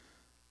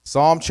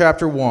Psalm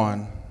chapter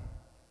 1,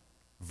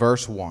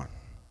 verse 1.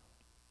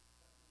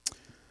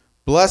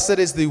 Blessed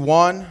is the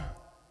one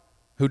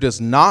who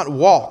does not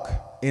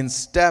walk in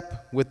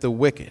step with the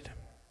wicked,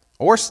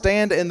 or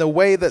stand in the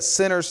way that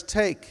sinners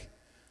take,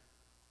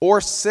 or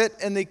sit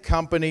in the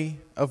company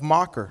of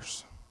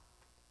mockers,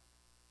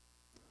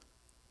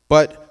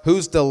 but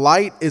whose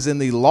delight is in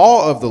the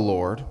law of the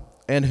Lord,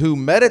 and who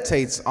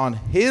meditates on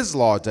his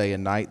law day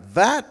and night.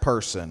 That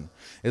person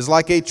is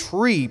like a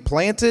tree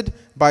planted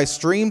by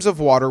streams of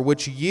water,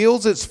 which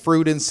yields its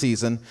fruit in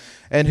season,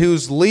 and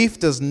whose leaf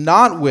does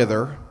not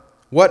wither.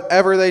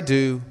 Whatever they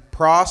do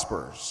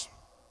prospers.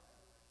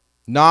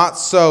 Not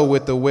so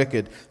with the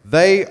wicked.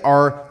 They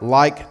are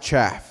like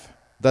chaff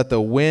that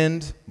the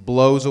wind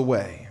blows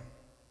away.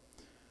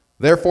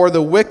 Therefore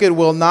the wicked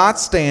will not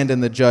stand in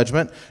the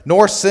judgment,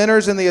 nor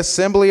sinners in the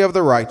assembly of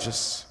the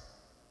righteous.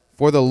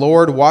 For the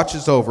Lord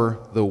watches over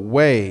the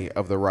way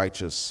of the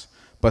righteous,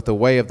 but the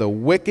way of the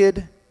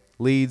wicked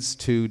leads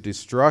to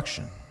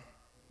destruction.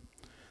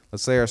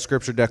 Let's say our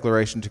scripture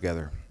declaration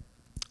together.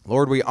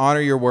 Lord, we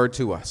honor your word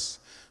to us.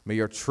 May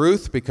your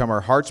truth become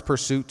our heart's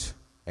pursuit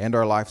and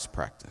our life's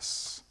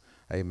practice.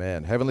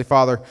 Amen. Heavenly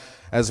Father,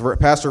 as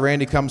Pastor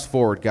Randy comes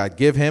forward, God,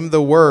 give him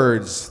the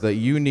words that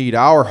you need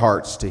our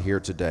hearts to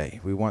hear today.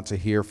 We want to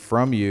hear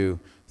from you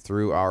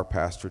through our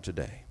pastor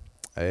today.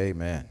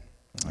 Amen.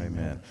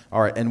 Amen.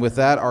 All right, and with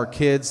that, our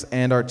kids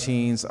and our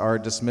teens are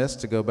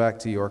dismissed to go back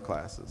to your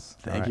classes.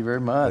 Thank you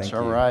very much.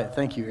 All right.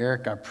 Thank you,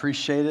 Eric. I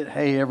appreciate it.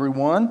 Hey,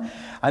 everyone.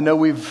 I know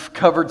we've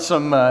covered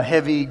some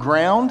heavy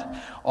ground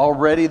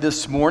already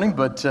this morning,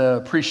 but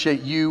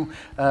appreciate you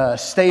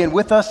staying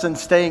with us and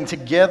staying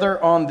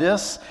together on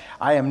this.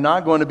 I am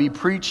not going to be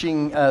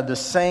preaching the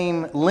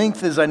same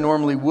length as I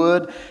normally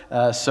would,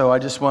 so I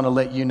just want to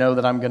let you know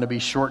that I'm going to be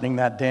shortening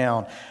that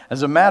down.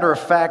 As a matter of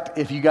fact,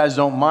 if you guys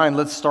don't mind,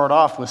 let's start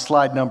off with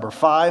slide number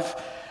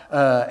 5,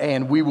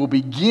 and we will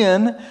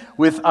begin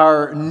with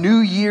our New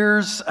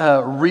Year's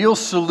real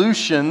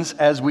solutions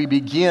as we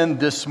begin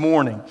this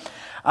morning.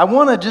 I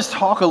want to just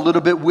talk a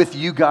little bit with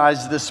you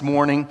guys this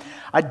morning.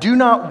 I do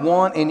not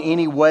want in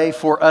any way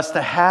for us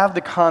to have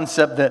the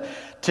concept that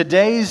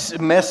today's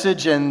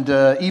message and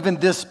even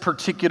this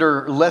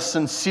particular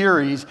lesson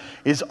series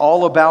is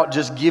all about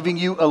just giving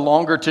you a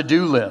longer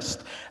to-do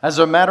list. As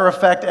a matter of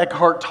fact,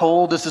 Eckhart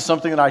Tolle, this is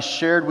something that I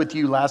shared with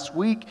you last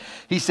week.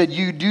 He said,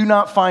 you do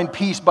not find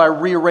peace by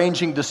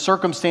rearranging the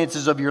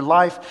circumstances of your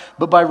life,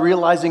 but by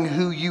realizing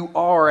who you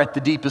are at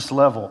the deepest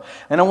level.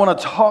 And I want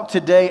to talk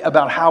today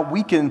about how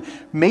we can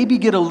maybe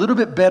get a little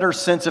bit better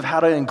sense of how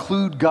to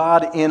include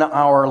God in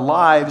our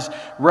lives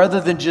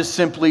rather than just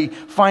simply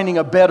finding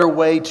a better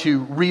way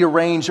to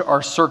rearrange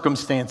our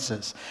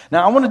circumstances.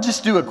 Now, I want to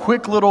just do a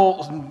quick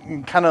little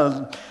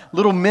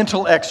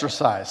mental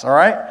exercise, all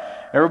right?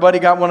 Everybody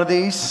got one of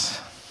these?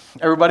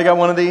 Everybody got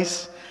one of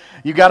these?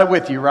 You got it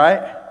with you,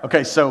 right?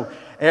 Okay, so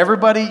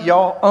everybody,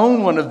 y'all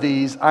own one of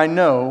these, I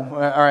know. All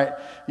right,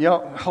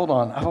 y'all, hold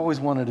on. I've always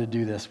wanted to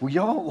do this. Will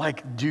y'all,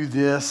 do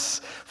this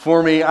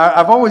for me?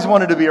 I've always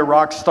wanted to be a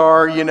rock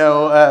star,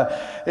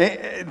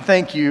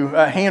 Thank you.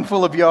 A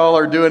handful of y'all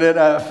are doing it.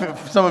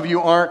 Some of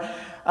you aren't.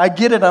 I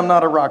get it, I'm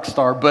not a rock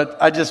star, but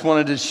I just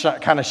wanted to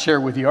kind of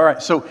share with you. All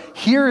right, so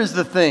here is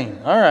the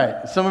thing. All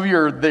right, some of you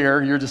are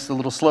there. You're just a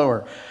little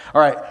slower.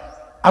 All right,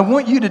 I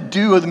want you to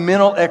do a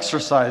mental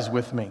exercise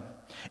with me.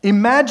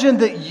 Imagine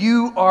that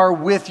you are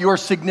with your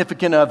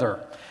significant other,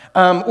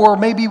 or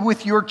maybe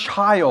with your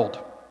child,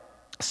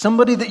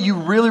 somebody that you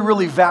really,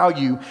 really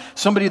value,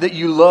 somebody that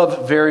you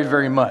love very,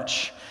 very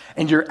much,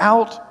 and you're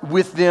out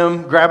with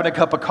them grabbing a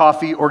cup of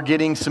coffee or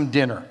getting some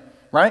dinner.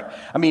 Right?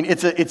 I mean,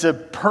 it's a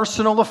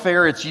personal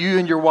affair. It's you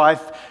and your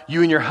wife,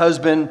 you and your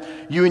husband,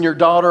 you and your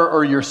daughter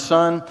or your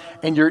son,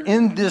 and you're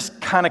in this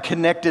kind of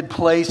connected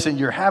place and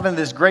you're having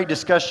this great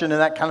discussion and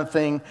that kind of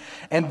thing.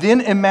 And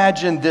then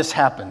imagine this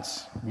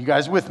happens. You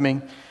guys with me?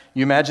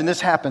 You imagine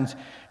this happens.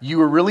 You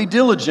were really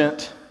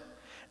diligent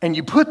and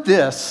you put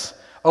this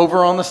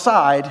over on the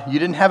side. You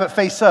didn't have it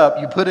face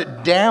up. You put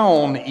it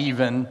down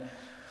even.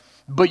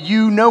 But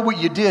you know what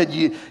you did.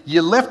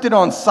 You left it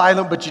on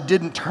silent, but you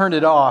didn't turn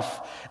it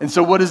off. And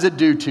so what does it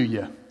do to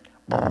you?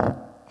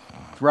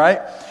 Right?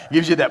 It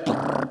gives you that,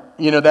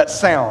 that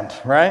sound,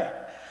 right?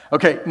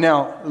 Okay,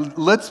 now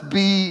let's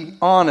be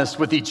honest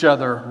with each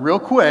other real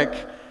quick.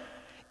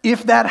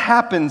 If that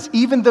happens,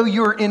 even though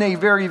you're in a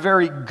very,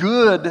 very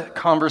good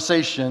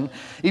conversation,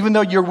 even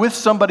though you're with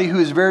somebody who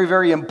is very,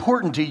 very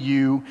important to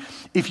you,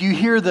 if you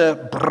hear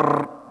the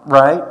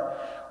right,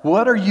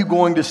 what are you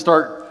going to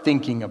start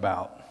thinking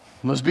about?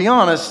 Let's be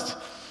honest.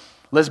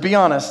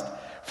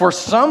 For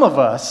some of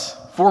us,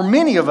 for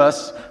many of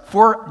us,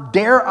 for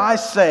dare I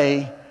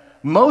say,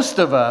 most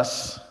of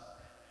us,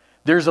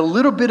 there's a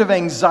little bit of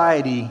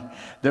anxiety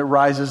that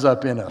rises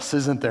up in us,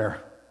 isn't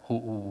there?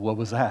 What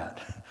was that?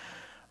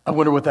 I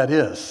wonder what that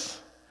is.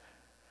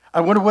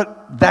 I wonder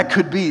what that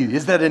could be.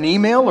 Is that an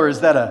email or is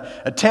that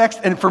a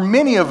text? And for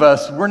many of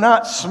us, we're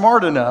not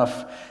smart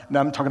enough Now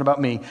I'm talking about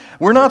me.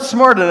 We're not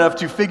smart enough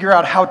to figure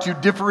out how to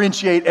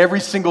differentiate every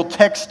single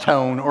text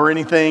tone or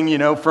anything,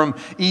 from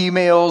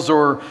emails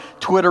or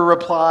Twitter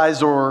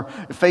replies or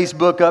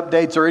Facebook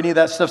updates or any of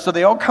that stuff. So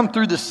they all come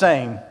through the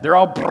same. They're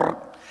all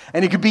brrr.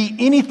 And it could be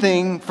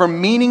anything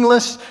from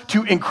meaningless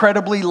to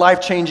incredibly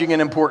life-changing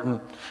and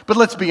important. But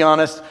let's be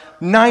honest,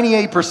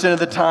 98% of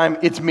the time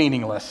it's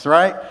meaningless,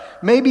 right?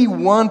 Maybe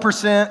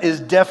 1% is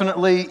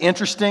definitely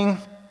interesting,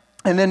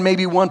 and then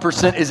maybe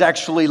 1% is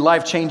actually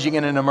life-changing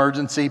in an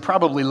emergency,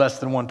 probably less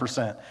than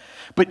 1%.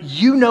 But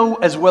you know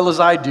as well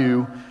as I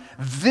do,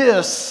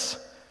 this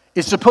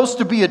is supposed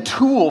to be a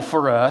tool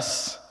for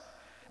us,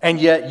 and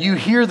yet you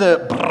hear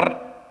the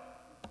brrr,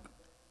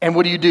 and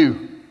what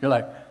do? You're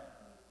like,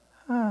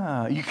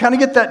 you kind of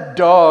get that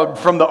dog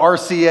from the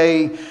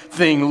RCA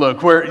thing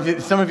look, where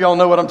some of y'all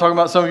know what I'm talking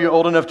about. Some of you are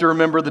old enough to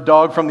remember the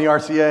dog from the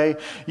RCA.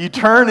 You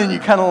turn and you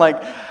kind of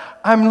like,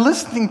 I'm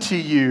listening to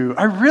you.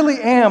 I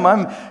really am.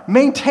 I'm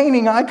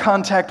maintaining eye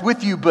contact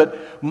with you,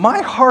 but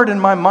my heart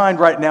and my mind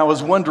right now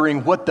is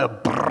wondering what the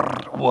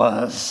brrr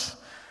was.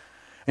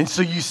 And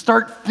so you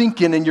start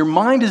thinking and your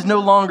mind is no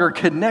longer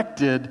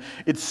connected.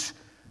 It's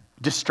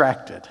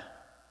distracted.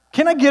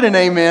 Can I get an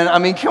amen? I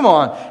mean, come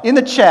on. In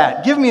the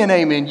chat, give me an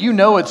amen. You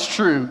know it's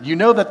true. You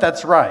know that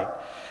that's right.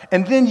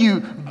 And then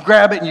you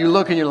grab it and you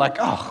look and you're like,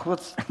 oh,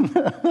 what's...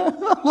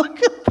 Look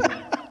at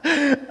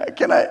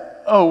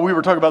that. We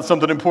were talking about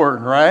something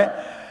important, right?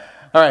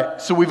 All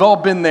right, so we've all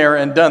been there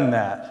and done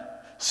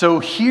that. So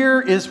here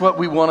is what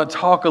we want to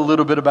talk a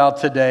little bit about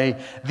today.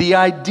 The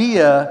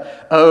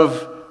idea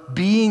of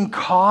being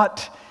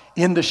caught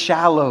in the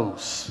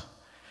shallows.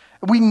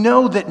 We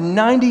know that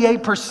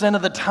 98%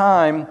 of the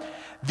time,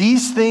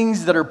 these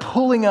things that are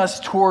pulling us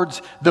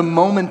towards the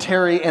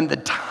momentary and the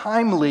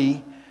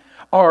timely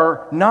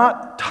are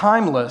not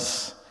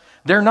timeless.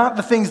 They're not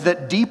the things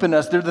that deepen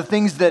us. They're the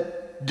things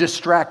that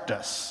distract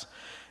us.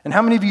 And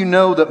how many of you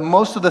know that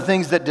most of the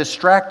things that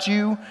distract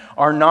you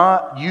are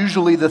not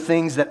usually the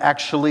things that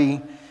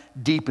actually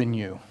deepen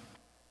you?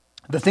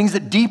 The things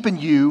that deepen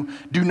you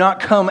do not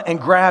come and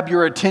grab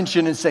your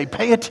attention and say,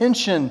 pay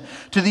attention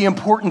to the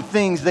important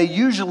things. They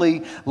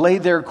usually lay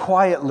there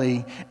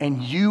quietly,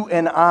 and you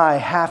and I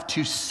have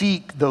to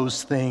seek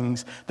those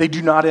things. They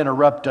do not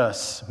interrupt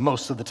us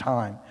most of the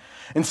time.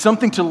 And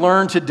something to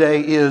learn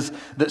today is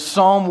that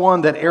Psalm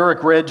 1 that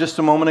Eric read just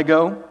a moment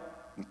ago,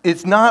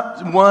 it's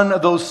not one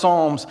of those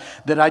psalms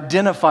that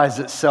identifies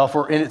itself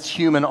or in its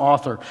human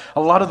author.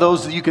 A lot of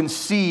those that you can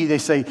see, they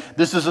say,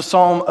 this is a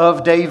psalm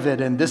of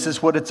David and this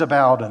is what it's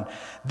about. And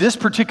this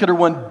particular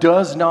one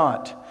does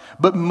not.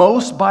 But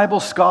most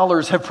Bible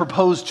scholars have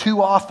proposed two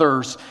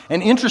authors.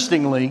 And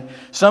interestingly,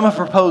 some have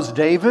proposed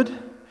David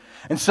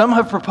and some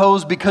have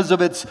proposed, because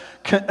of its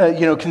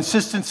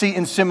consistency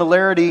and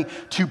similarity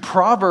to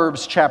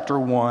Proverbs chapter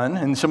 1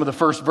 and some of the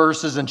first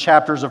verses and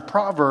chapters of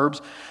Proverbs,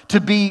 to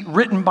be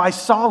written by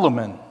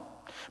Solomon.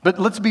 But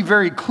let's be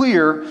very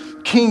clear,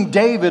 King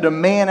David, a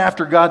man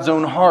after God's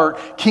own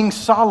heart, King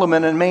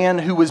Solomon, a man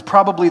who was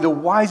probably the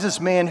wisest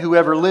man who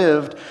ever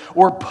lived,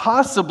 or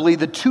possibly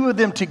the two of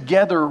them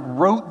together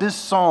wrote this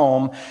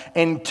psalm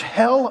and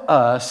tell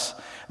us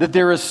that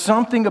there is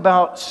something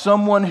about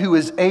someone who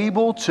is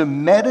able to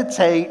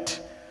meditate.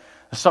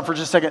 Let's stop for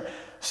just a second.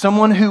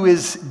 Someone who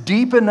is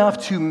deep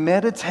enough to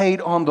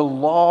meditate on the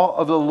law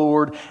of the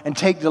Lord and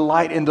take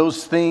delight in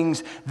those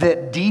things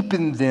that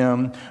deepen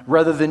them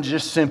rather than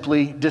just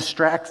simply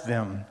distract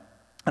them.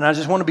 And I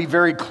just want to be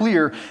very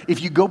clear,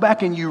 if you go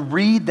back and you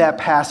read that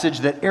passage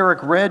that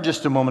Eric read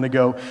just a moment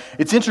ago,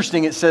 it's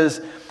interesting. It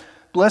says,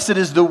 blessed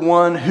is the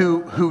one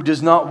who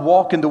does not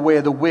walk in the way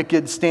of the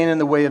wicked, stand in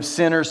the way of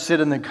sinners, sit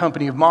in the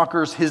company of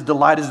mockers. His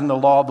delight is in the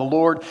law of the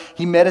Lord.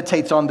 He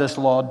meditates on this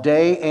law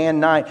day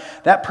and night.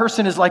 That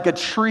person is like a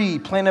tree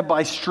planted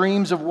by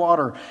streams of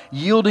water,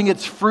 yielding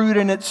its fruit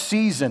in its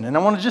season. And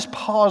I want to just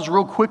pause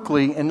real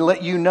quickly and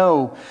let you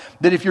know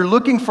that if you're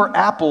looking for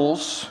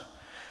apples,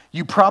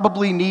 you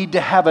probably need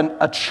to have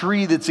a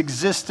tree that's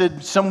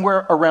existed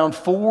somewhere around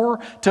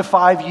 4 to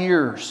 5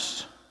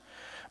 years.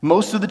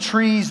 Most of the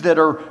trees that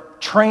are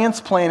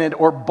transplanted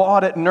or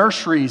bought at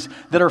nurseries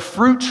that are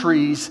fruit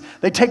trees,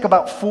 they take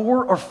about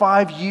 4 or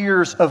 5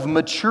 years of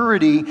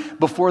maturity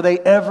before they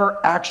ever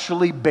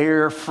actually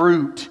bear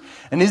fruit.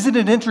 And isn't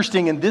it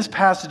interesting in this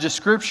passage of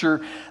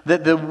Scripture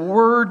that the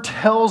Word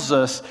tells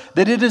us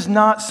that it is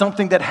not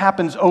something that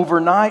happens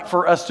overnight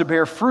for us to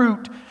bear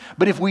fruit,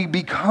 but if we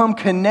become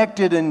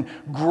connected and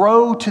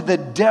grow to the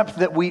depth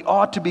that we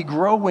ought to be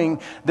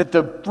growing, that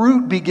the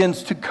fruit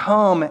begins to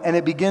come and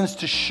it begins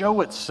to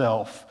show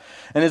itself.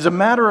 And as a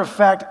matter of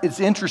fact, it's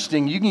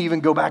interesting. You can even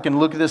go back and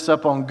look this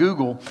up on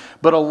Google.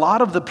 But a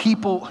lot of the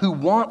people who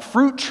want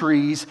fruit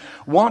trees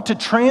want to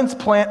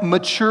transplant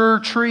mature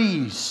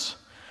trees.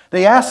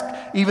 They ask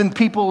even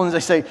people and they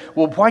say,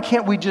 well, why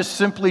can't we just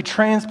simply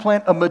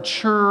transplant a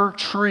mature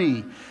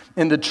tree?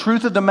 And the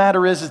truth of the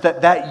matter is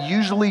that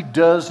usually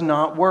does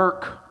not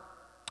work.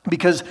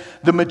 Because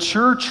the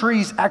mature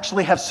trees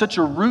actually have such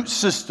a root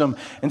system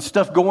and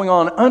stuff going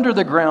on under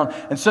the ground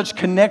and such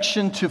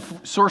connection to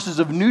sources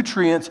of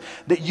nutrients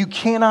that you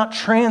cannot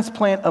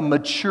transplant a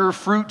mature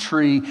fruit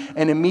tree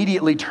and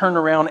immediately turn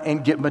around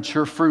and get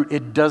mature fruit.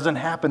 It doesn't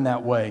happen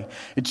that way.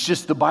 It's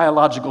just the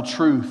biological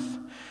truth.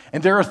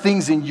 And there are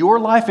things in your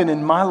life and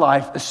in my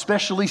life,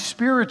 especially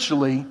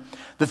spiritually,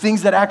 the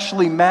things that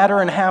actually matter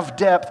and have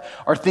depth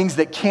are things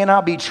that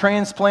cannot be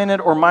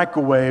transplanted or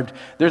microwaved.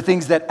 They're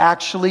things that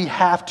actually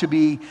have to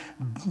be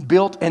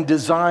built and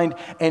designed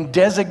and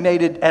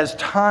designated as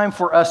time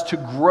for us to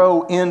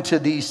grow into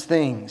these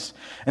things.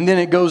 And then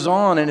it goes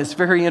on, and it's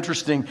very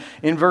interesting.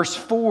 In verse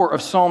 4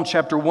 of Psalm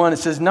chapter 1, it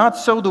says, "Not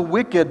so the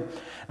wicked,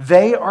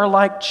 they are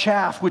like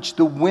chaff which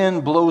the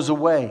wind blows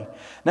away."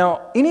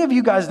 Now, any of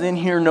you guys in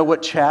here know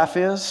what chaff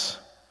is?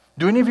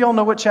 Do any of y'all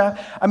know what chaff?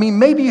 I mean,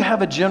 maybe you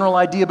have a general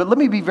idea, but let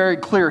me be very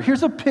clear.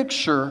 Here's a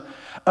picture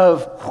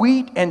of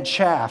wheat and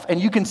chaff, and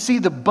you can see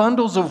the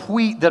bundles of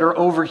wheat that are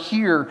over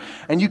here,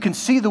 and you can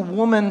see the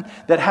woman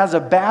that has a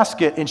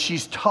basket, and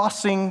she's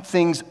tossing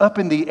things up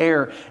in the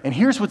air. And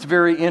here's what's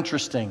very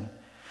interesting.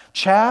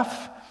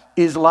 Chaff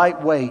is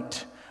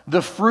lightweight.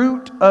 The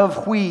fruit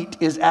of wheat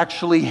is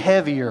actually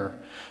heavier.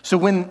 So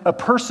when a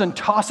person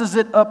tosses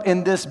it up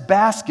in this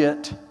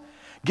basket,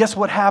 guess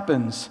what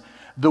happens?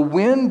 The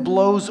wind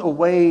blows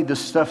away the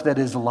stuff that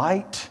is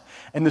light,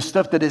 and the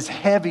stuff that is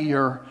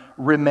heavier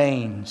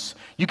remains.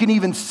 You can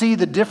even see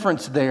the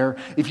difference there.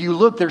 If you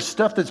look, there's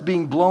stuff that's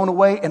being blown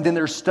away, and then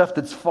there's stuff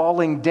that's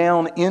falling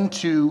down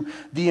into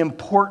the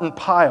important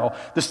pile,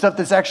 the stuff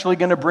that's actually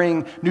going to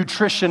bring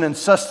nutrition and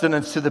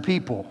sustenance to the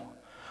people.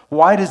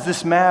 Why does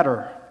this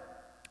matter?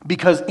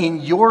 Because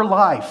in your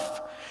life,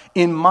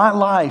 in my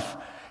life,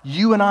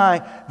 you and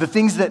I, the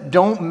things that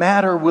don't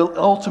matter will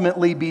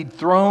ultimately be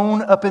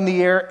thrown up in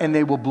the air and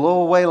they will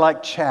blow away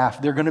like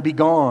chaff. They're going to be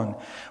gone.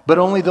 But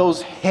only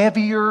those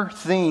heavier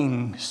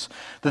things,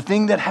 the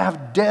things that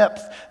have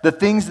depth, the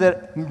things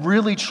that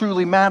really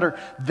truly matter,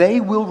 they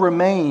will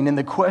remain. And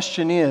the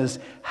question is,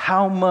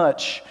 how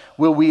much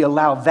will we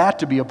allow that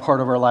to be a part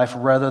of our life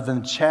rather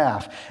than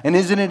chaff? And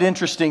isn't it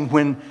interesting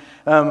when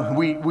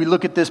we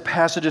look at this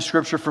passage of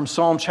Scripture from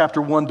Psalm chapter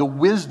 1, the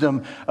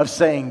wisdom of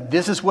saying,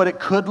 this is what it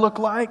could look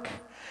like,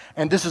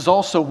 and this is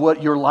also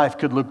what your life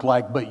could look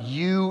like, but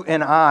you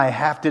and I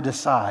have to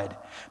decide.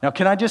 Now,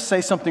 can I just say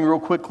something real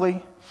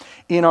quickly?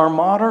 In our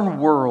modern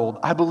world,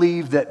 I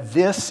believe that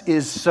this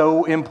is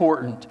so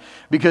important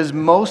because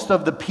most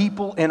of the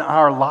people in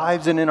our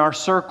lives and in our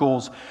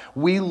circles,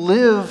 we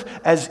live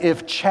as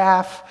if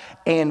chaff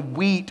and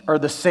wheat are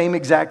the same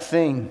exact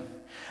thing.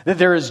 That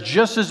there is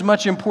just as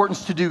much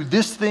importance to do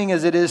this thing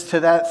as it is to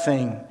that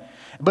thing.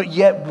 But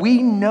yet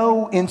we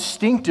know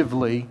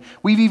instinctively,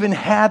 we've even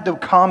had the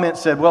comment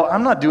said, well,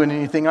 I'm not doing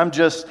anything, I'm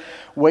just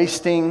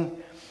wasting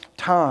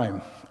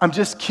time. I'm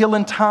just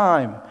killing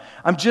time.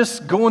 I'm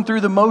just going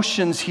through the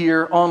motions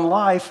here on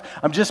life.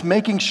 I'm just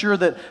making sure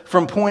that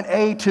from point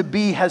A to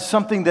B has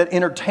something that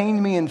entertains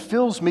me and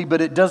fills me,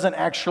 but it doesn't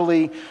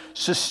actually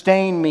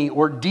sustain me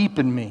or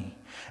deepen me.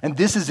 And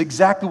this is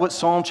exactly what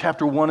Psalm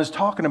chapter 1 is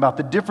talking about.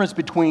 The difference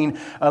between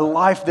a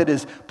life that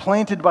is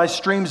planted by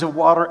streams of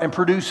water and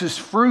produces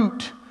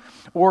fruit,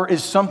 or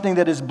is something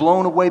that is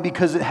blown away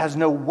because it has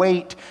no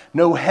weight,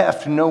 no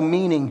heft, no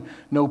meaning,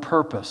 no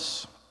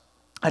purpose.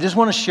 I just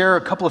want to share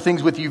a couple of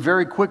things with you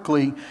very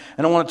quickly,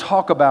 and I want to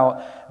talk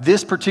about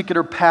this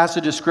particular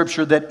passage of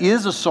Scripture that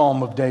is a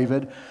Psalm of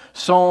David,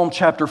 Psalm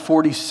chapter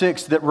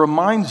 46, that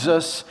reminds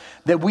us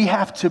that we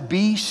have to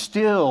be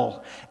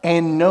still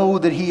and know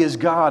that He is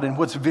God. And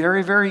what's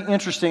very, very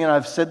interesting, and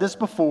I've said this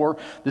before,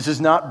 this is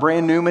not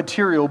brand new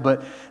material,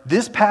 but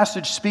this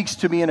passage speaks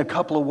to me in a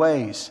couple of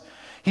ways.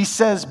 He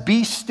says,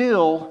 be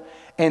still,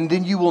 and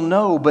then you will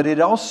know, but it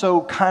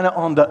also kind of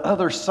on the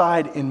other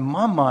side in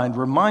my mind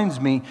reminds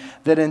me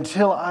that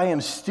until I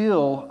am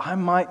still, I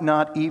might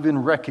not even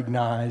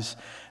recognize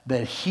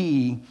that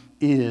He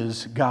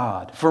is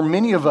God. For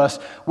many of us,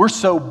 we're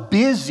so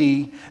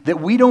busy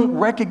that we don't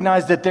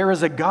recognize that there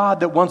is a God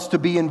that wants to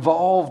be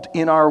involved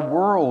in our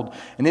world.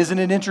 And isn't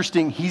it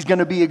interesting? He's going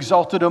to be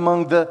exalted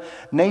among the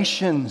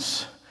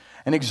nations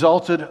and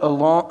exalted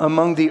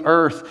among the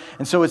earth.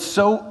 And so it's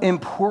so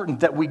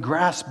important that we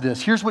grasp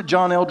this. Here's what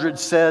John Eldredge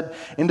said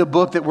in the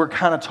book that we're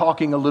kind of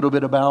talking a little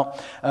bit about.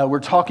 We're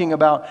talking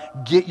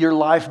about Get Your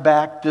Life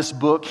Back, this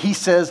book. He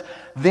says,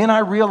 then I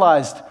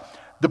realized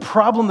the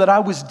problem that I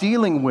was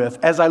dealing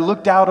with as I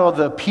looked out on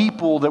the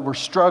people that were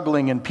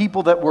struggling and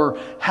people that were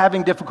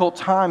having difficult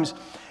times,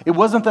 it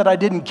wasn't that I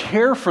didn't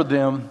care for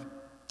them.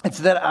 It's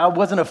that I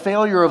wasn't a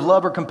failure of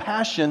love or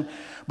compassion,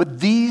 but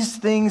these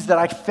things that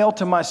I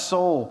felt in my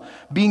soul,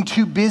 being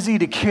too busy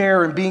to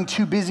care and being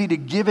too busy to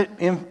give it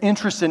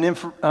interest and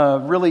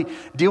really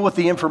deal with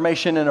the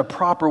information in a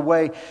proper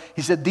way.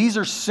 He said, these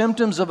are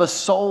symptoms of a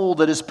soul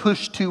that is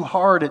pushed too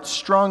hard. It's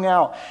strung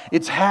out.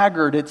 It's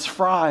haggard. It's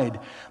fried.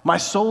 My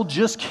soul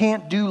just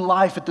can't do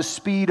life at the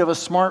speed of a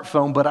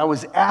smartphone, but I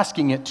was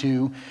asking it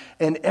to,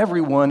 and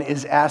everyone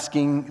is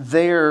asking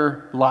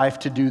their life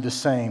to do the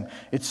same.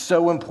 It's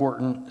so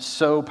important,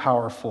 so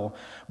powerful.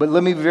 But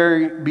let me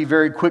be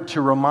very quick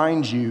to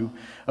remind you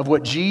of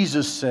what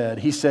Jesus said.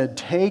 He said,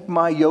 "Take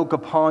my yoke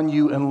upon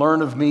you and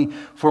learn of me,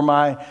 for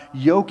my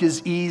yoke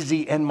is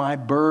easy and my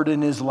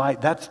burden is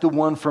light." That's the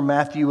one from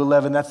Matthew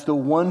 11. That's the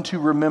one to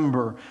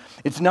remember.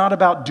 It's not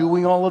about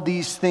doing all of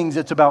these things.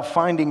 It's about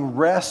finding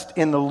rest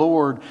in the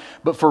Lord.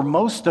 But for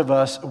most of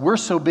us, we're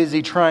so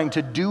busy trying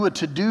to do a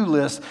to-do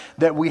list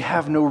that we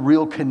have no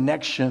real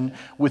connection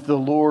with the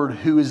Lord,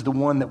 who is the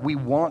one that we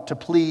want to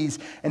please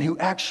and who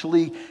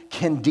actually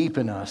can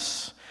deepen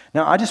us.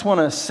 Now, I just want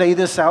to say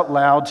this out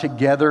loud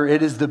together.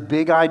 It is the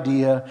big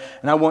idea,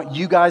 and I want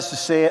you guys to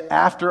say it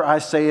after I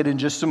say it in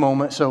just a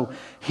moment. So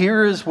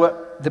here is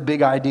what the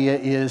big idea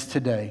is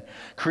today.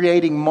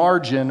 Creating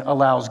margin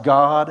allows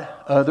God,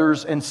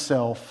 others, and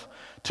self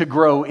to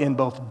grow in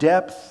both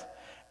depth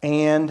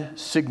and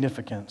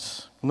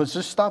significance. Let's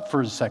just stop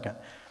for a second.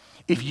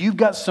 If you've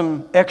got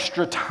some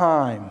extra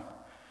time,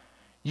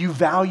 you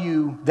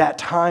value that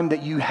time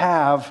that you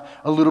have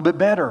a little bit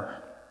better.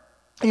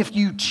 If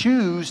you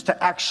choose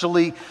to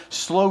actually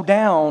slow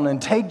down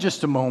and take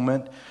just a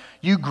moment,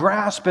 you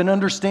grasp and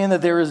understand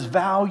that there is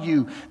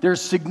value,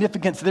 there's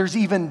significance, there's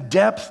even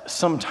depth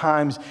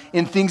sometimes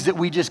in things that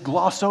we just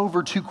gloss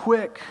over too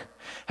quick.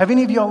 Have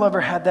any of y'all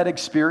ever had that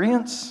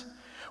experience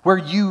where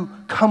you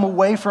come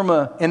away from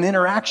an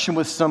interaction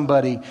with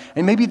somebody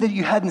and maybe that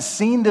you hadn't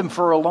seen them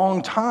for a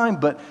long time,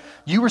 but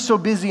you were so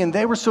busy and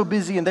they were so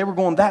busy and they were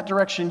going that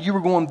direction, you were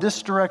going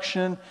this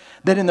direction,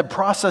 that in the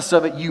process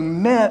of it you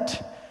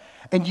met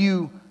and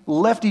you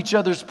left each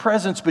other's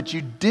presence, but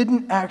you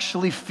didn't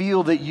actually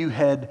feel that you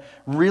had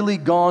really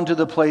gone to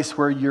the place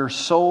where your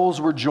souls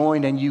were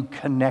joined and you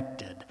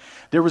connected.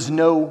 There was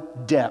no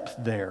depth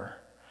there.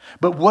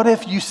 But what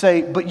if you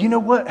say, but you know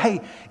what?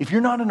 Hey, if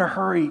you're not in a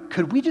hurry,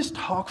 could we just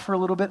talk for a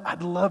little bit?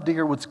 I'd love to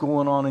hear what's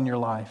going on in your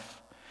life.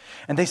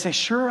 And they say,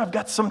 sure, I've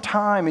got some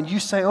time. And you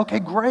say, okay,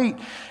 great.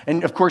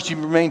 And of course, you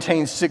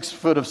maintain 6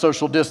 foot of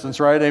social distance,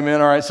 right? Amen.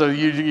 All right, so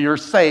you're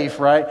safe,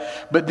 right?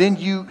 But then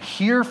you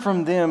hear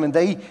from them and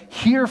they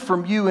hear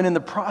from you. And in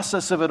the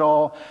process of it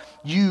all,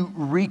 you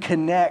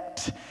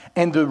reconnect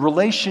and the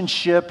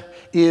relationship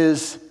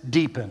is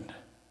deepened.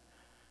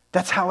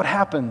 That's how it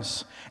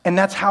happens. And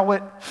that's how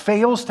it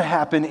fails to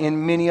happen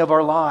in many of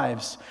our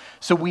lives.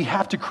 So we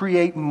have to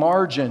create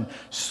margin,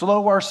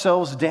 slow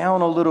ourselves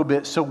down a little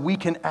bit so we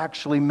can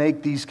actually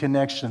make these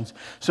connections.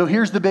 So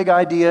here's the big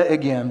idea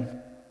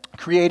again.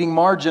 Creating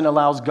margin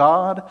allows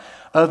God,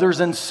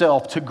 others, and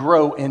self to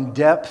grow in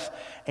depth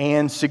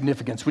and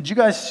significance. Would you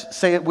guys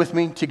say it with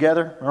me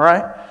together? All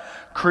right?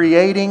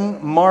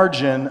 Creating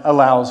margin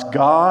allows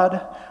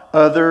God,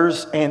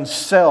 others, and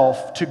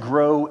self to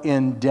grow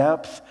in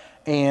depth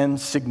and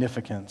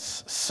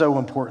significance. So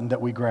important that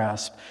we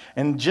grasp.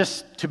 And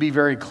just to be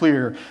very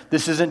clear,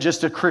 this isn't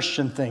just a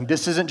Christian thing.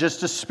 This isn't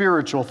just a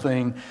spiritual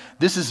thing.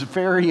 This is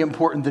very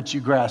important that you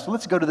grasp.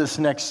 Let's go to this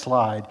next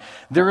slide.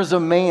 There is a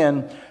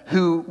man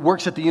who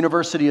works at the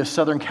University of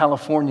Southern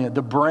California,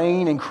 the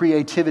Brain and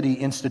Creativity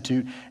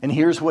Institute, and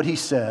here's what he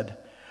said.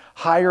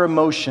 Higher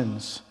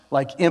emotions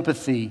like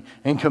empathy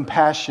and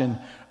compassion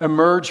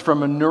emerge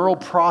from a neural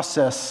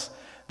process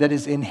that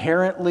is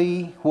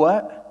inherently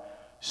what?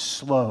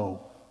 Slow.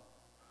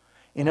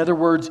 In other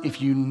words,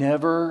 if you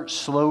never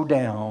slow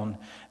down,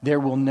 there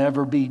will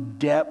never be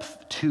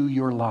depth to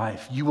your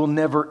life. You will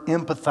never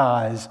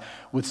empathize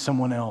with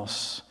someone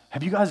else.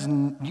 You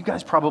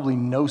guys probably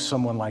know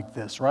someone like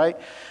this, right?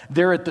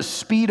 They're at the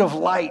speed of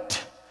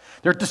light.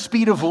 They're at the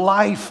speed of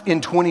life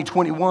in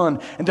 2021,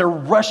 and they're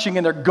rushing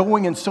and they're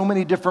going in so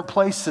many different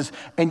places,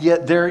 and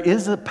yet there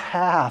is a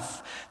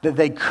path that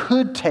they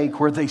could take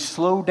where they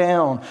slow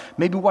down,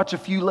 maybe watch a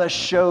few less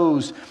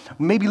shows,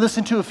 maybe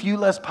listen to a few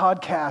less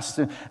podcasts,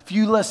 and a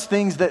few less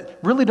things that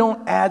really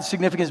don't add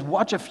significance,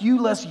 watch a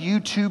few less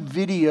YouTube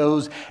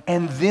videos,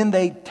 and then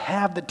they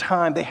have the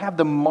time, they have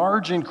the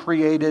margin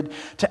created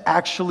to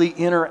actually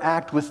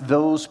interact with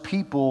those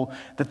people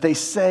that they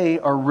say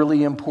are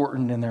really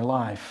important in their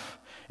life.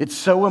 It's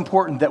so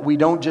important that we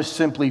don't just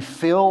simply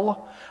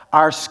fill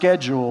our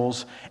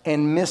schedules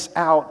and miss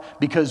out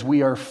because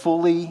we are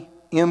fully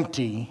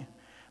empty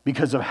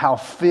because of how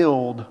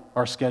filled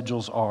our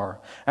schedules are.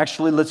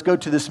 Actually, let's go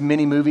to this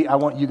mini movie. I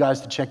want you guys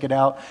to check it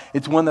out.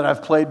 It's one that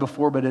I've played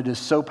before, but it is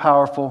so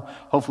powerful.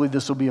 Hopefully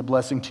this will be a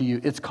blessing to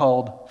you. It's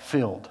called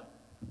Filled.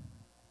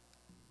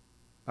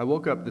 I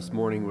woke up this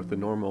morning with a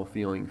normal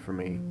feeling for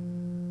me.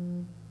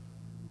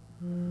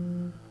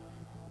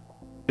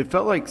 It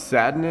felt like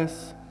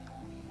sadness,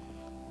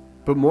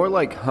 but more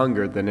like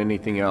hunger than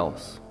anything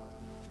else.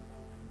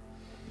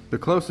 The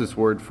closest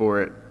word for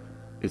it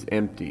is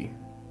empty.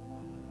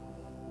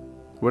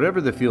 Whatever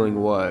the feeling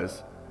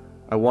was,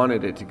 I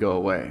wanted it to go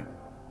away.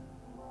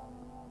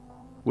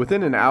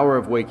 Within an hour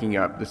of waking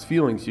up, this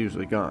feeling's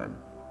usually gone.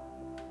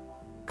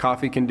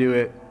 Coffee can do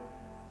it,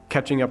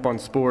 catching up on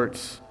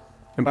sports,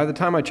 and by the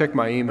time I check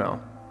my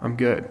email, I'm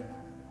good.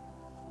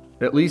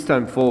 At least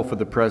I'm full for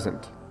the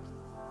present.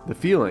 The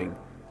feeling,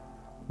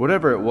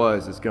 whatever it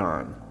was, is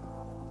gone.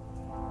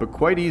 but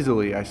quite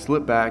easily I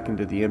slip back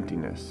into the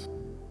emptiness.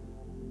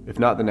 If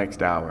not the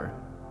next hour,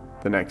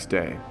 the next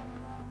day.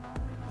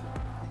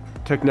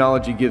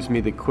 Technology gives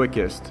me the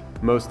quickest,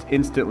 most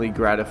instantly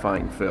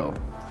gratifying fill.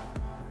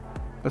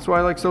 That's why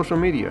I like social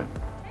media.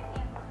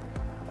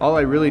 All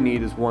I really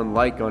need is one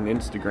like on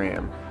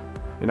Instagram,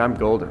 and I'm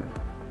golden.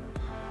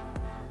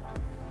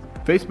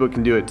 Facebook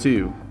can do it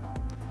too,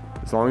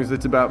 as long as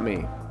it's about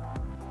me.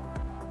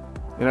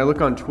 And I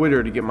look on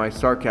Twitter to get my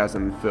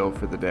sarcasm fill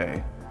for the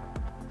day.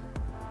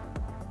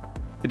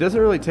 It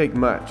doesn't really take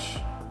much,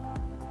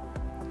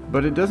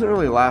 but it doesn't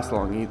really last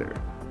long either.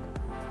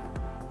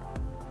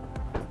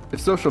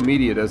 If social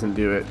media doesn't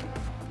do it,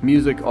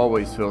 music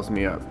always fills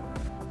me up,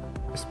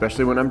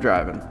 especially when I'm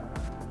driving.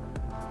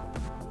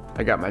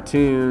 I got my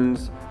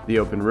tunes, the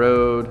open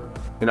road,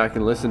 and I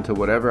can listen to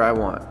whatever I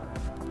want.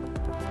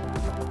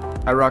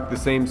 I rock the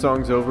same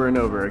songs over and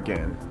over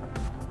again.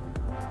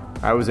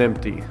 I was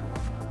empty.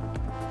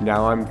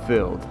 Now I'm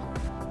filled.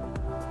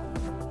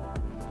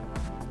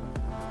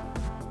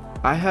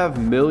 I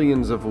have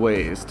millions of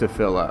ways to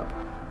fill up.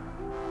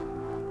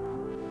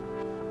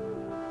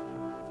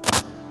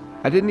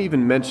 I didn't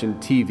even mention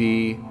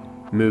TV,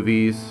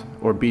 movies,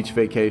 or beach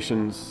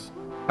vacations,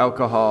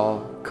 alcohol,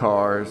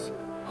 cars,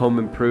 home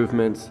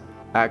improvements,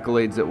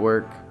 accolades at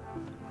work.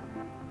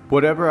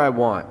 Whatever I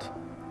want,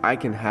 I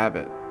can have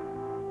it.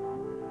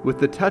 With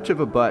the touch of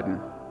a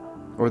button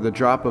or the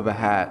drop of a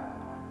hat,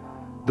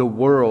 the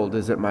world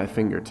is at my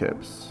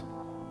fingertips.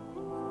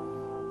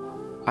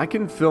 I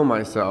can fill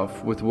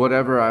myself with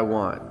whatever I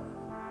want,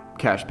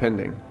 cash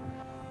pending.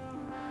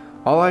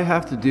 All I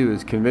have to do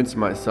is convince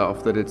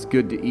myself that it's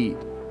good to eat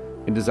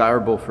and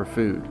desirable for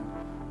food.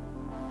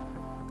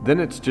 Then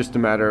it's just a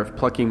matter of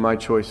plucking my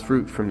choice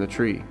fruit from the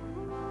tree.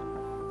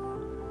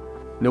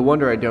 No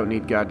wonder I don't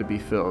need God to be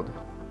filled.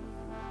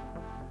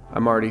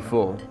 I'm already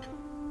full.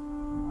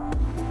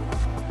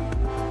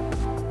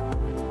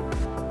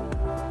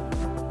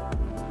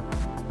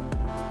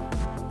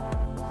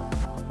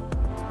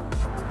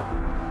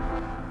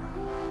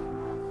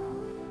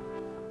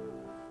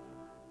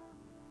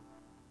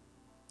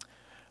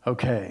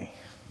 Okay,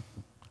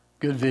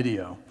 good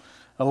video.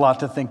 A lot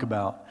to think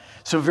about.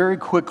 So very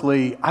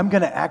quickly, I'm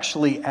going to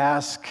actually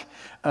ask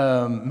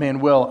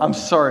Manuel, I'm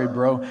sorry,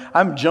 bro.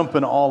 I'm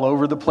jumping all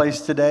over the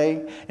place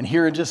today. And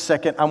here in just a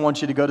second, I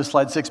want you to go to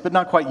slide 6, but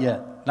not quite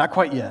yet. Not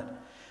quite yet.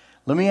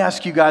 Let me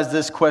ask you guys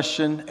this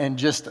question and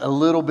just a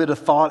little bit of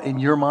thought in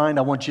your mind.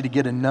 I want you to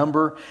get a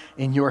number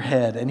in your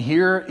head. And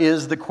here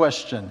is the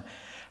question.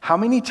 How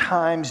many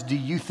times do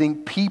you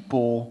think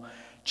people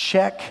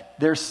check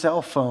their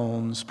cell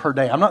phones per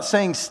day? I'm not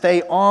saying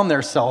stay on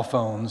their cell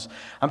phones.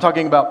 I'm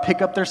talking about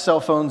pick up their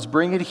cell phones,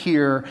 bring it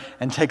here,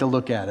 and take a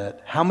look at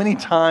it. How many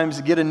times,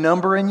 get a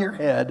number in your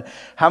head,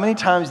 how many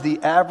times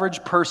the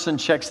average person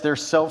checks their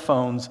cell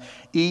phones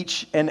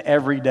each and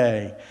every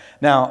day?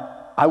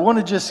 Now, I want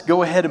to just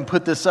go ahead and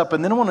put this up,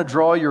 and then I want to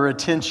draw your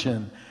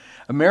attention.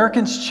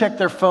 Americans check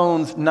their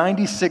phones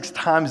 96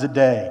 times a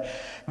day.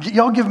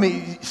 Y'all give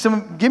me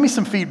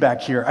some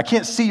feedback here. I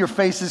can't see your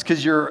faces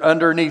because you're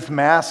underneath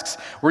masks.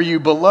 Were you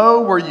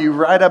below? Were you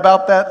right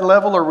about that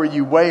level, or were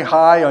you way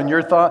high on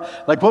your thought?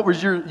 Like, what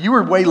was you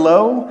were way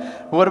low?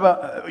 What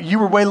about, you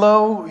were way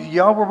low?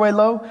 Y'all were way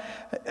low?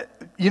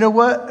 You know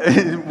what?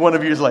 One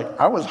of you is like,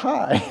 I was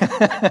high.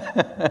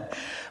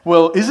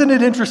 Well, isn't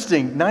it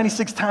interesting?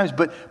 96 times,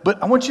 but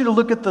I want you to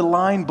look at the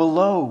line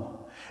below.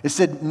 It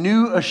said,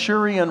 new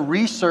Asurian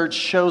research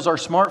shows our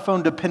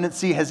smartphone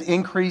dependency has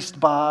increased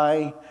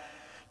by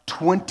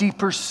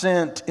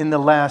 20% in the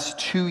last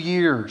 2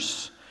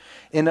 years.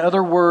 In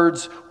other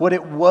words, what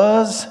it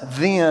was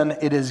then,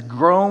 it has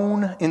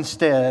grown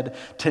instead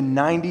to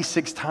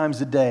 96 times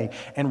a day.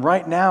 And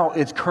right now,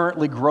 it's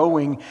currently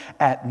growing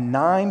at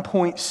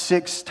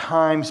 9.6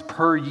 times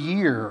per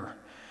year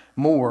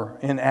more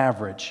in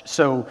average.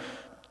 So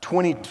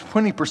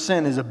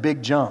 20% is a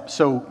big jump.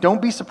 So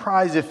don't be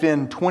surprised if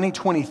in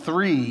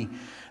 2023,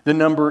 the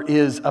number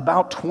is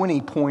about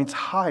 20 points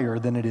higher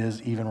than it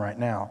is even right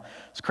now.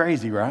 It's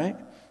crazy, right?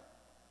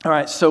 All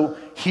right, so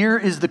here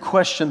is the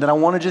question that I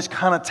want to just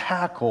kind of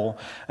tackle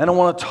and I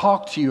want to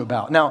talk to you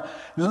about. Now,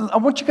 I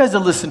want you guys to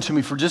listen to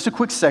me for just a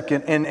quick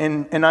second,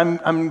 and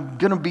I'm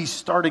going to be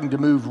starting to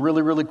move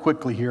really, really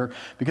quickly here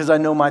because I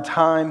know my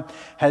time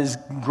has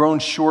grown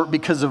short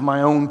because of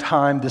my own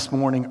time this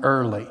morning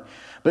early.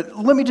 But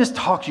let me just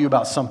talk to you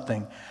about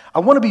something.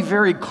 I want to be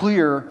very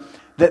clear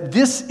that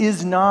this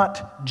is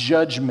not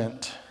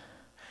judgment.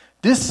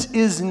 This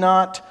is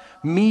not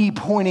me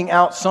pointing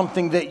out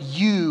something that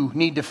you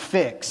need to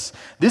fix.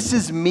 This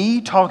is me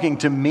talking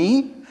to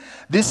me.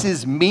 This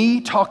is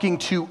me talking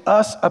to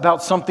us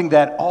about something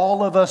that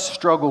all of us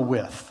struggle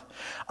with.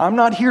 I'm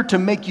not here to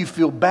make you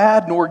feel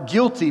bad nor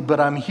guilty, but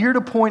I'm here to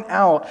point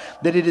out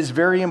that it is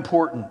very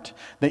important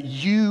that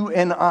you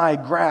and I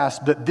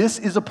grasp that this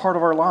is a part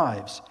of our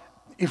lives.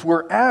 If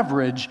we're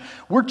average,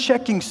 we're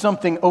checking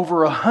something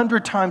over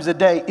 100 times a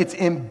day. It's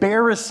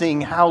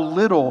embarrassing how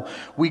little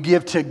we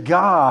give to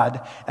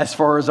God as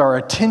far as our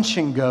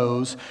attention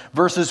goes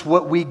versus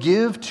what we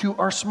give to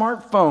our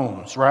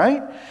smartphones,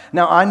 right?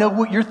 Now, I know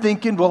what you're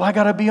thinking. Well, I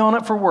got to be on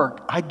it for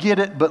work. I get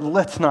it, but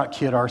let's not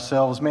kid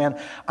ourselves,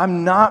 man.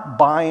 I'm not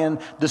buying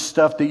the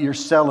stuff that you're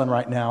selling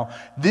right now.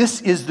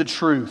 This is the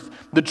truth.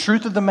 The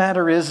truth of the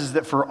matter is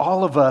that for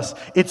all of us,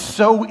 it's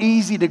so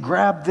easy to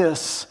grab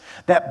this,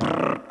 that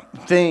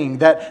thing,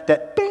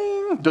 that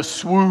bing, the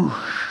swoosh,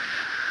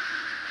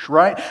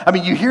 right? I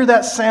mean, you hear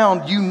that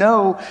sound, you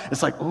know,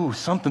 it's like, ooh,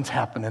 something's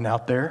happening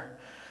out there,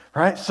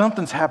 right?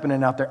 Something's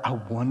happening out there. I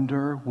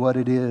wonder what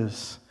it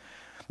is.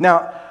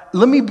 Now,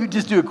 let me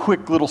just do a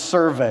quick little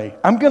survey.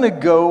 I'm going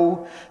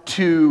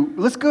to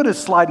let's go to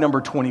slide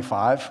number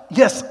 25.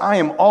 Yes, I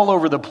am all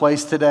over the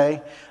place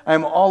today. I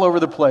am all over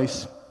the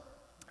place.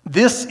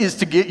 This is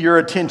to get your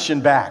attention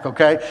back,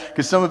 okay?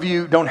 Because some of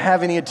you don't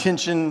have any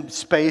attention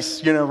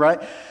space,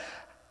 right?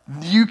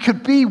 You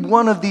could be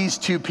one of these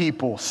two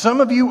people.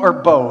 Some of you are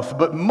both,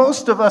 but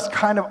most of us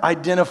kind of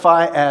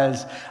identify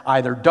as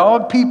either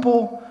dog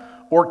people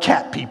or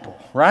cat people,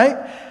 right?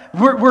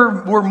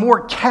 We're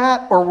more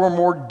cat or we're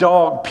more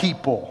dog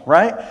people,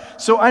 right?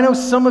 So I know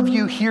some of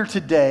you here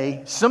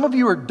today, some of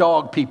you are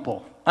dog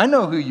people. I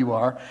know who you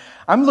are.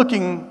 I'm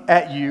looking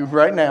at you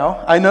right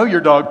now. I know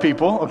you're dog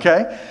people,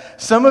 okay?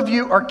 Some of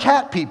you are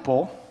cat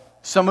people.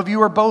 Some of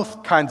you are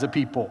both kinds of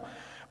people.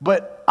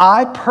 But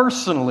I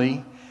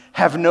personally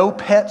have no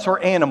pets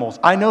or animals.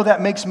 I know that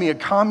makes me a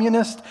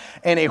communist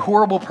and a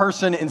horrible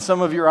person in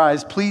some of your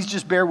eyes. Please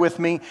just bear with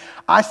me.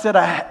 I said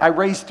I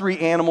raised 3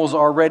 animals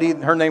already.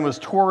 Her name was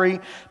Tori,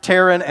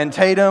 Taryn, and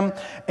Tatum.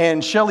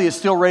 And Shelly is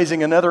still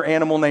raising another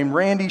animal named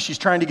Randy. She's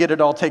trying to get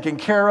it all taken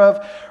care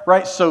of,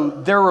 right? So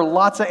there are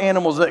lots of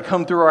animals that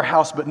come through our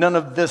house, but none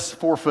of this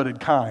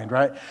 4-footed kind,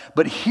 right?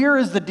 But here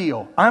is the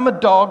deal. I'm a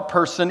dog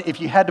person if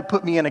you had to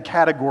put me in a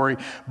category,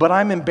 but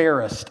I'm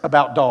embarrassed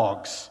about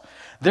dogs.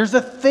 There's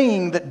a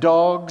thing that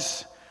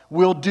dogs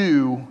will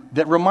do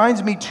that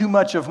reminds me too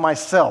much of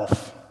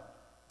myself,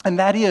 and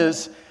that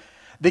is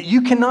that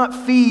you cannot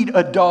feed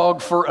a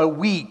dog for a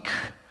week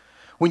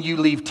when you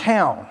leave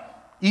town,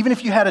 even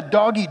if you had a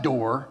doggy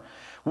door.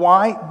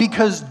 Why?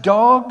 Because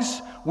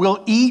dogs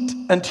will eat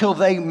until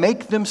they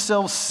make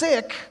themselves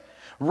sick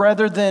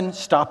rather than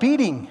stop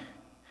eating,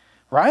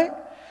 right?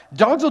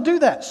 Dogs will do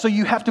that, so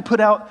you have to put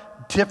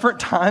out different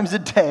times a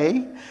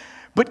day.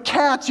 But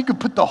cats, you can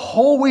put the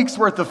whole week's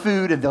worth of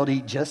food and they'll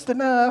eat just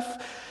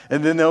enough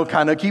and then they'll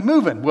kind of keep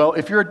moving. Well,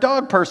 if you're a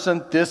dog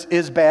person, this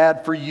is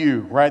bad for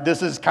you, right?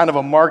 This is kind of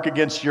a mark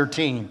against your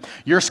team.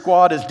 Your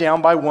squad is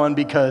down by 1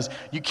 because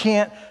you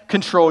can't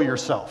control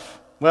yourself.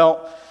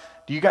 Well,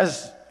 do you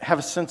guys have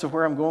a sense of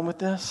where I'm going with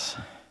this?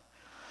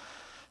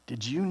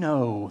 Did you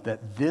know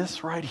that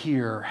this right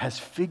here has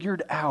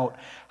figured out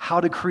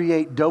how to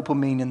create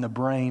dopamine in the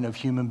brain of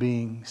human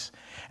beings?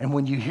 And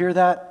when you hear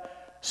that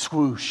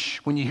swoosh,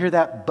 when you hear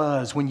that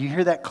buzz, when you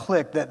hear that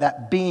click,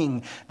 that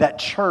bing, that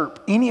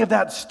chirp, any of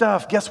that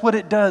stuff, guess what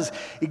it does?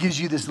 It gives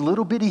you this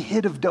little bitty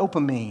hit of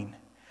dopamine.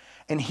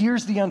 And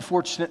here's the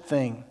unfortunate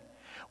thing.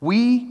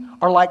 We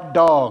are like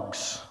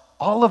dogs.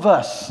 All of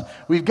us.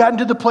 We've gotten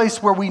to the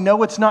place where we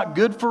know it's not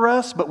good for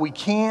us, but we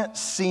can't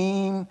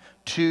seem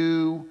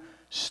to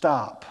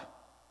stop.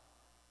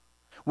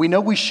 We know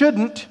we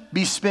shouldn't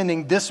be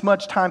spending this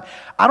much time.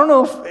 I don't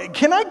know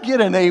can I get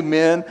an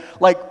amen?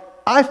 Like,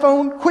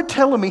 iPhone, quit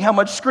telling me how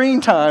much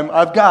screen time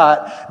I've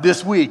got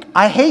this week.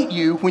 I hate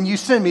you when you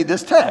send me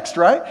this text,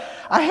 right?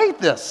 I hate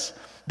this.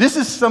 This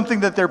is something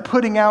that they're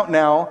putting out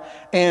now,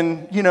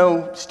 and,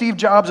 Steve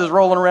Jobs is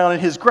rolling around in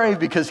his grave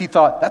because he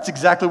thought, that's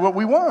exactly what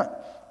we want.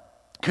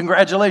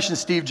 Congratulations,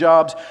 Steve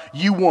Jobs,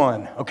 you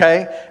won,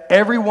 okay?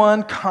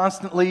 Everyone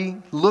constantly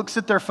looks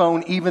at their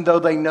phone even though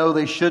they know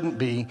they shouldn't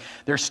be.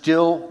 They're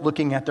still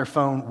looking at their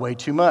phone way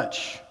too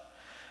much.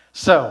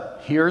 So,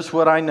 here's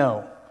what I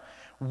know.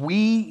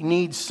 We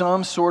need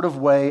some sort of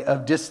way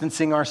of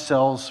distancing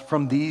ourselves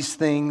from these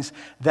things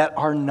that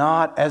are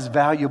not as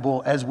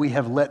valuable as we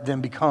have let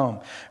them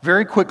become.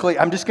 Very quickly,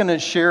 I'm just going to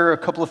share a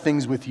couple of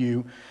things with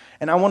you,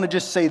 and I want to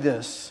just say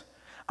this.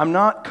 I'm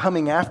not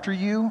coming after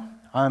you.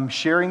 I'm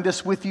sharing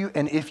this with you,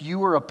 and if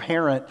you are a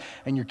parent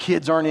and your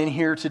kids aren't in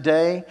here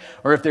today,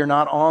 or if they're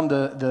not on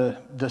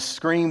the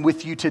screen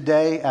with you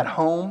today at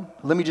home,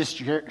 let me just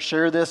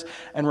share this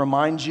and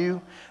remind you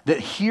that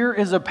here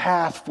is a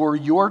path for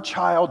your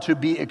child to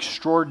be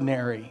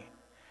extraordinary.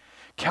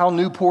 Cal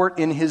Newport,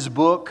 in his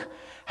book,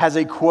 has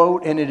a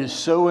quote, and it is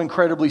so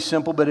incredibly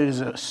simple, but it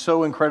is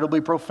so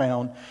incredibly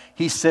profound.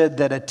 He said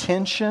that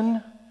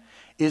attention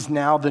is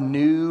now the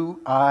new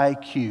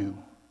IQ.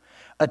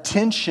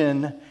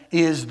 Attention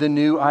is the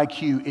new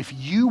IQ. If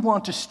you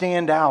want to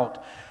stand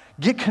out,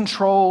 get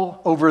control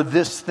over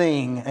this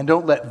thing and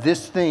don't let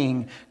this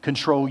thing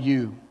control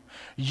you.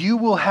 You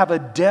will have a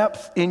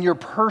depth in your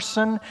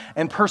person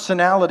and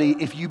personality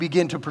if you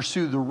begin to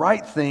pursue the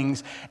right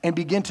things and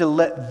begin to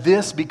let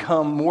this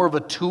become more of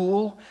a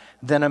tool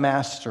than a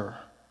master.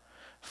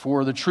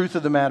 For the truth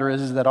of the matter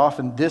is that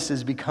often this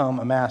has become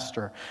a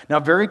master. Now,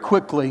 very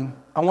quickly,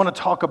 I want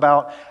to talk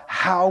about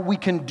how we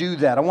can do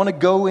that. I want to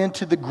go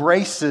into the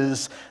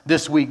graces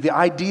this week. The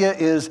idea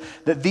is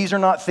that these are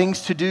not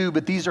things to do,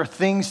 but these are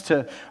things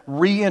to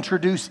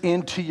reintroduce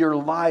into your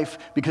life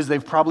because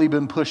they've probably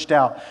been pushed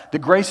out. The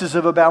graces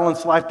of a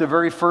balanced life, the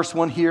very first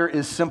one here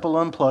is simple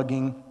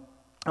unplugging.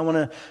 I want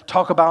to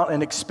talk about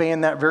and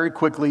expand that very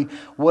quickly.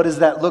 What does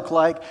that look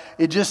like?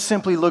 It just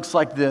simply looks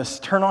like this.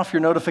 Turn off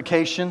your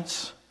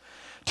notifications.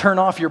 Turn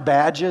off your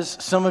badges.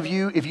 Some of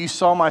you, if you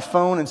saw my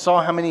phone and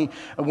saw how many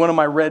one of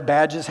my red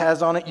badges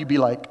has on it, you'd be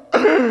like,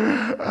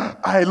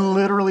 I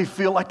literally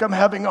feel like I'm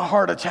having a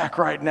heart attack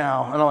right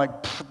now. And I'm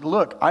like,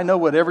 look, I know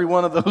what every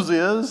one of those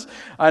is.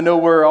 I know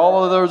where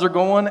all of those are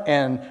going,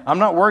 and I'm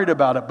not worried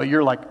about it. But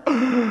you're like,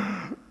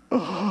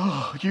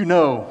 you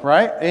know,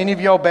 right? Any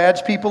of y'all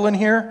badge people in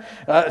here?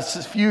 A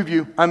few of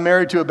you. I'm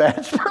married to a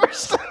badge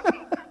person.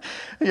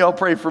 Y'all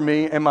pray for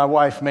me and my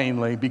wife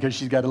mainly because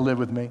she's got to live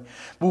with me.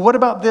 But what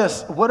about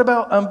this? What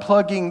about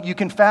unplugging? You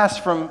can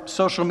fast from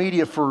social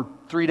media for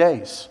 3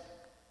 days.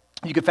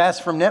 You can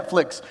fast from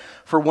Netflix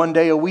for 1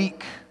 day a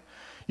week.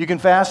 You can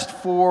fast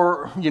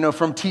from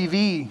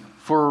TV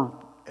for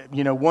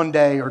 1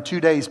 day or 2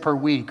 days per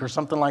week or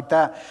something like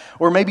that.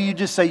 Or maybe you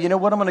just say, you know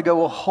what, I'm going to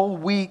go a whole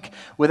week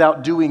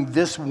without doing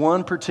this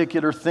one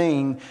particular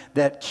thing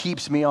that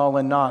keeps me all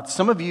in knots.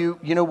 Some of you,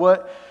 you know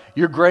what?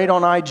 You're great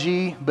on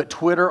IG, but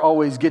Twitter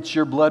always gets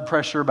your blood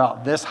pressure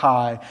about this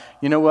high.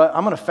 You know what?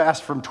 I'm going to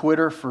fast from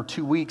Twitter for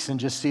 2 weeks and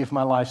just see if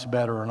my life's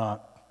better or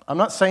not. I'm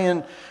not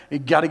saying you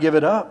got to give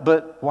it up,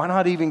 but why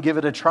not even give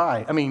it a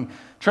try? I mean,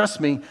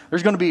 trust me,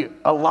 there's going to be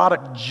a lot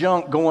of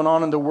junk going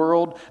on in the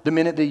world the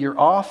minute that you're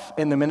off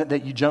and the minute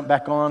that you jump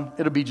back on.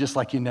 It'll be just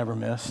like you never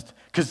missed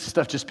because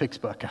stuff just picks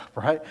back up,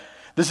 right?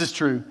 This is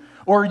true.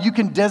 Or you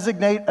can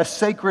designate a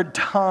sacred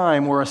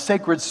time or a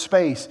sacred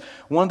space.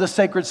 One of the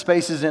sacred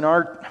spaces in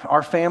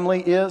our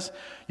family is,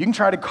 you can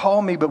try to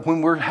call me, but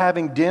when we're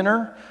having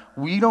dinner,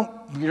 you're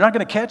not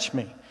going to catch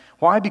me.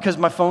 Why? Because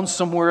my phone's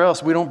somewhere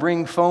else. We don't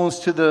bring phones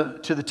to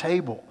the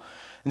table.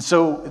 And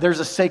so there's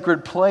a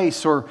sacred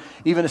place or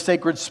even a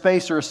sacred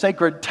space or a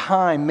sacred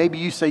time. Maybe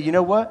you say, you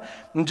know what?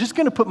 I'm just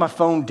going to put my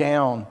phone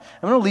down.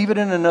 I'm going to leave it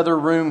in another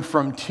room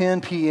from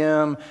 10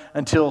 p.m.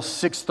 until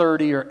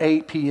 6:30 or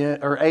 8 p.m.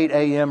 or 8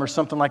 a.m. or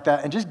something like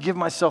that, and just give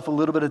myself a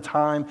little bit of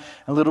time,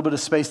 a little bit of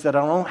space that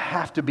I don't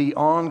have to be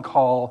on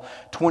call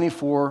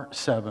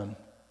 24/7.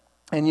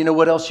 And you know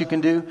what else you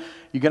can do?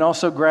 You can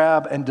also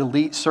grab and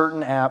delete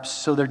certain apps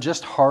so they're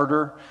just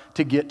harder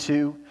to get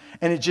to.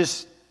 And it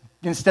just,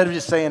 instead of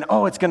just saying,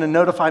 oh, it's going to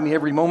notify me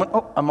every moment,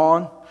 oh, I'm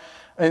on.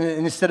 And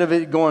instead of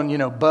it going,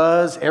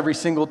 buzz every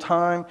single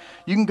time,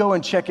 you can go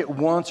and check it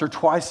once or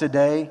twice a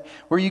day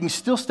where you can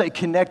still stay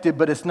connected,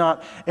 but it's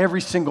not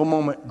every single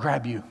moment,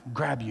 grab you.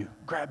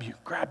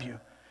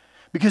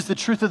 Because the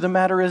truth of the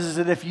matter is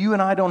that if you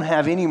and I don't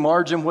have any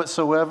margin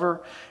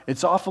whatsoever,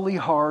 it's awfully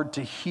hard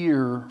to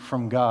hear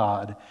from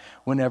God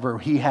whenever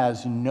He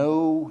has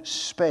no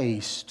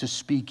space to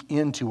speak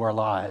into our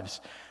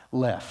lives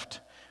left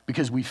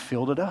because we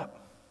filled it up.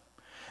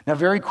 Now,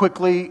 very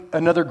quickly,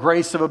 another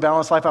grace of a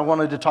balanced life. I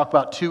wanted to talk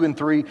about 2 and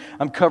 3.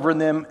 I'm covering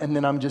them, and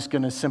then I'm just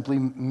going to simply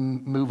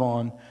move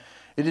on.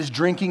 It is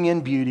drinking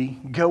in beauty.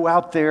 Go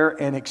out there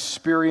and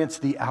experience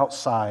the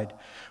outside.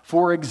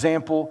 For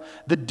example,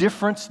 the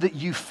difference that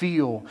you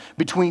feel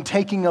between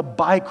taking a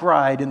bike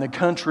ride in the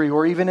country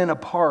or even in a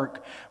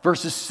park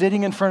versus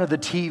sitting in front of the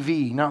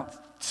TV. Now,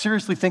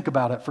 seriously think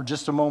about it for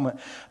just a moment.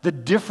 The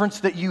difference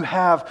that you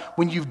have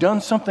when you've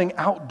done something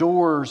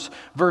outdoors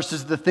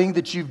versus the thing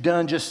that you've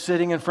done just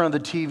sitting in front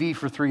of the TV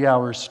for 3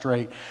 hours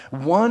straight.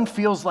 One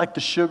feels like the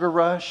sugar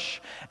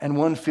rush and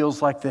one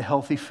feels like the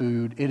healthy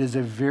food. It is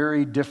a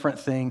very different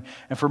thing.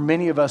 And for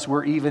many of us,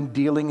 we're even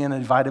dealing in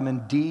a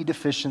vitamin D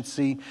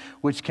deficiency,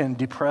 which can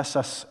depress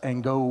us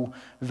and go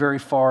very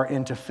far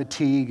into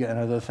fatigue and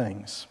other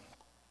things.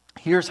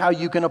 Here's how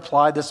you can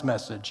apply this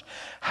message.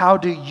 How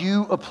do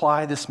you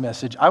apply this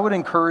message? I would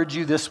encourage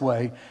you this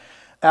way.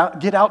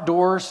 Get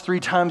outdoors 3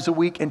 times a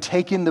week and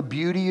take in the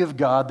beauty of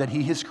God that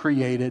He has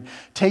created.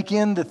 Take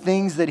in the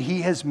things that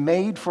He has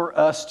made for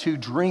us to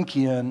drink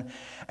in.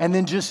 And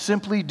then just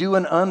simply do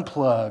an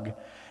unplug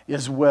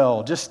as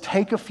well. Just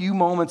take a few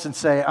moments and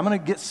say, I'm going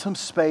to get some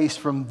space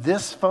from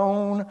this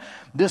phone,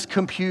 this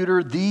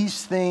computer,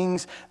 these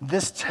things,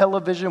 this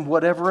television,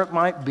 whatever it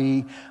might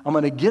be. I'm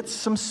going to get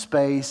some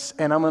space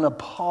and I'm going to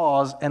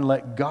pause and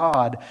let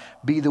God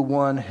be the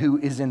one who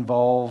is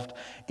involved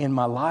in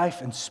my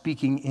life and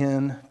speaking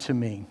in to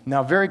me.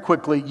 Now, very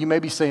quickly, you may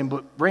be saying,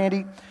 but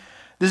Randy,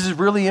 this is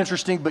really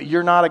interesting, but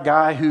you're not a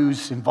guy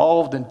who's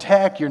involved in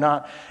tech. You're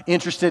not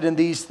interested in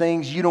these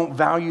things. You don't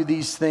value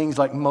these things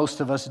like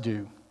most of us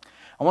do.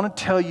 I want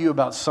to tell you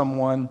about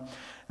someone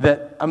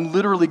that I'm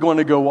literally going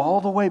to go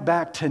all the way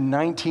back to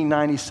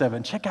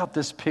 1997. Check out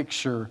this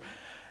picture.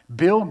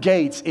 Bill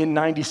Gates in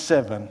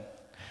 97.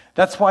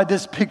 That's why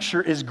this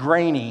picture is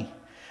grainy.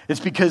 It's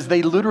because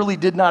they literally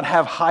did not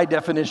have high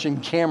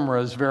definition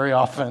cameras very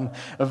often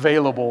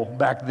available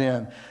back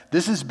then.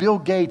 This is Bill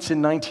Gates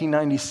in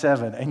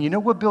 1997. And you know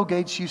what Bill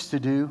Gates used to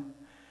do?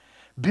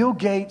 Bill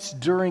Gates,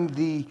 during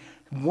the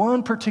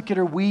one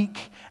particular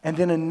week and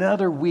then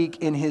another week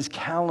in his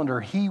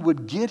calendar, he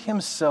would get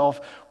himself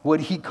what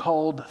he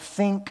called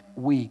think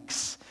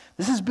weeks.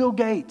 This is Bill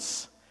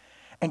Gates.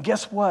 And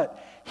guess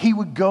what? He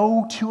would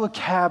go to a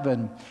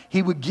cabin.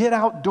 He would get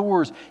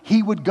outdoors.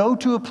 He would go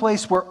to a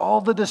place where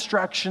all the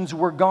distractions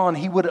were gone.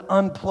 He would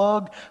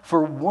unplug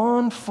for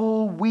one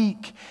full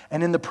week.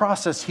 And in the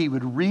process, he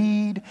would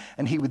read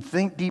and he would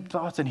think deep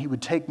thoughts and he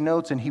would take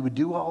notes and he would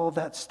do all of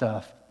that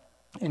stuff.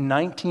 In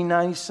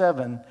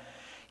 1997,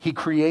 he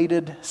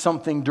created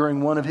something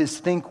during one of his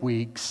think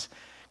weeks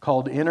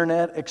called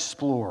Internet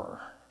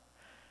Explorer.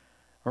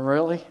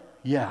 Really?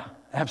 Yeah,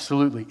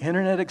 absolutely.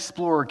 Internet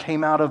Explorer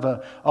came out of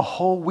a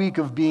whole week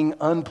of being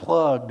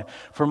unplugged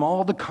from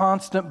all the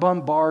constant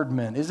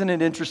bombardment. Isn't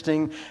it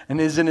interesting? And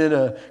isn't it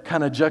a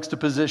kind of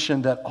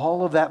juxtaposition that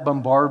all of that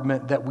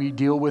bombardment that we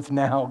deal with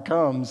now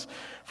comes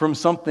from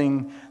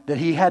something that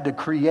he had to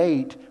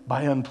create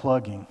by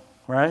unplugging,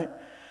 right?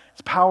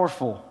 It's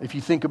powerful if you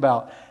think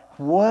about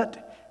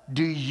what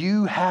do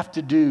you have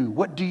to do?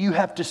 What do you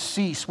have to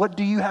cease? What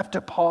do you have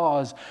to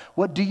pause?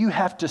 What do you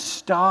have to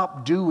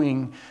stop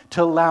doing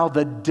to allow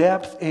the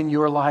depth in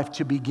your life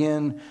to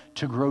begin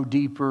to grow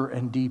deeper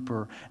and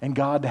deeper and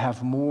God to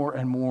have more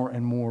and more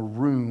and more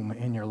room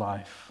in your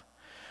life?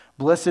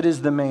 Blessed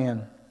is the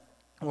man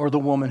or the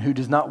woman who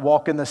does not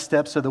walk in the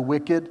steps of the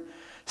wicked,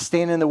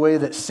 stand in the way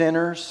that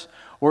sinners,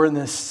 or in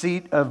the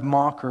seat of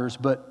mockers,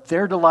 but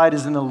their delight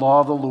is in the law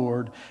of the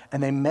Lord,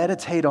 and they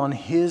meditate on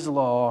his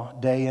law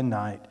day and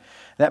night.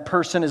 That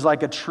person is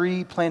like a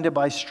tree planted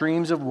by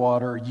streams of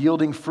water,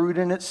 yielding fruit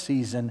in its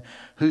season,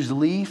 whose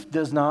leaf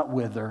does not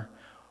wither.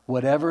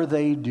 Whatever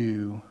they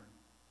do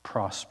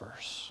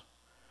prospers.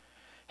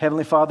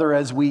 Heavenly Father,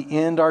 as we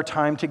end our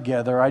time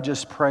together, I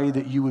just pray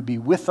that you would be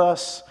with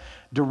us,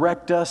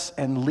 direct us,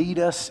 and lead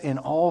us in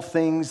all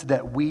things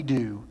that we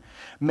do.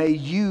 May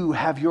you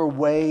have your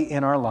way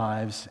in our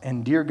lives.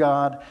 And dear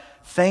God,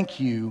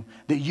 thank you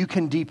that you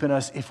can deepen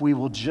us if we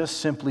will just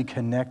simply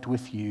connect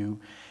with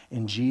you.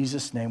 In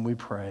Jesus' name we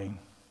pray.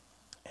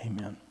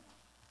 Amen.